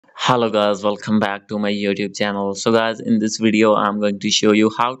Hello guys, welcome back to my YouTube channel. So guys, in this video I'm going to show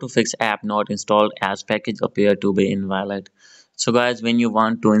you how to fix app not installed as package appear to be invalid. So guys, when you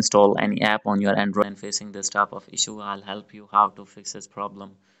want to install any app on your Android and facing this type of issue, I'll help you how to fix this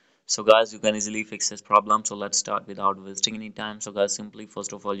problem. So guys, you can easily fix this problem. So let's start without wasting any time. So guys, simply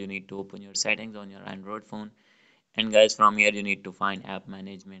first of all you need to open your settings on your Android phone, and guys from here you need to find app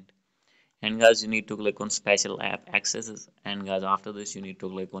management. And guys, you need to click on special app accesses, and guys after this you need to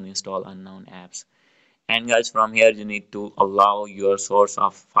click on install unknown apps. And guys from here you need to allow your source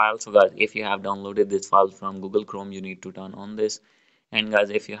of file. So guys, if you have downloaded this file from Google Chrome, you need to turn on this. And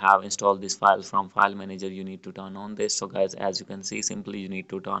guys, if you have installed this file from file manager, you need to turn on this. So guys, as you can see, simply you need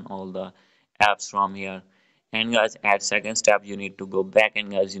to turn all the apps from here. And guys, at second step you need to go back,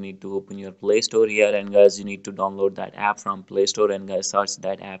 and guys you need to open your Play Store here, and guys you need to download that app from Play Store, and guys search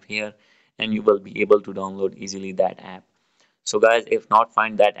that app here, and you will be able to download easily that app. So guys, if not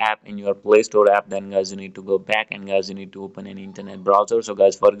find that app in your Play Store app, then guys you need to go back, and guys you need to open an internet browser. So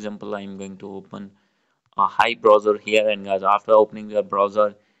guys, for example, I'm going to open a Hive browser here, and guys after opening your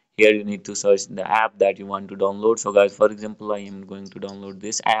browser here you need to search the app that you want to download. So guys, for example, I am going to download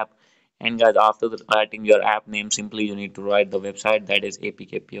this app, and guys after writing your app name, simply you need to write the website, that is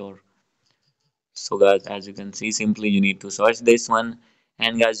APK Pure. So guys, as you can see, simply you need to search this one,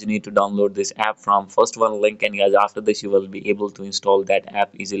 and guys you need to download this app from first one link, and guys after this you will be able to install that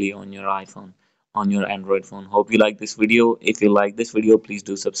app easily on your iPhone, on your Android phone. Hope you like this video. If you like this video, please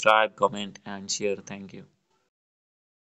do subscribe, comment and share. Thank you.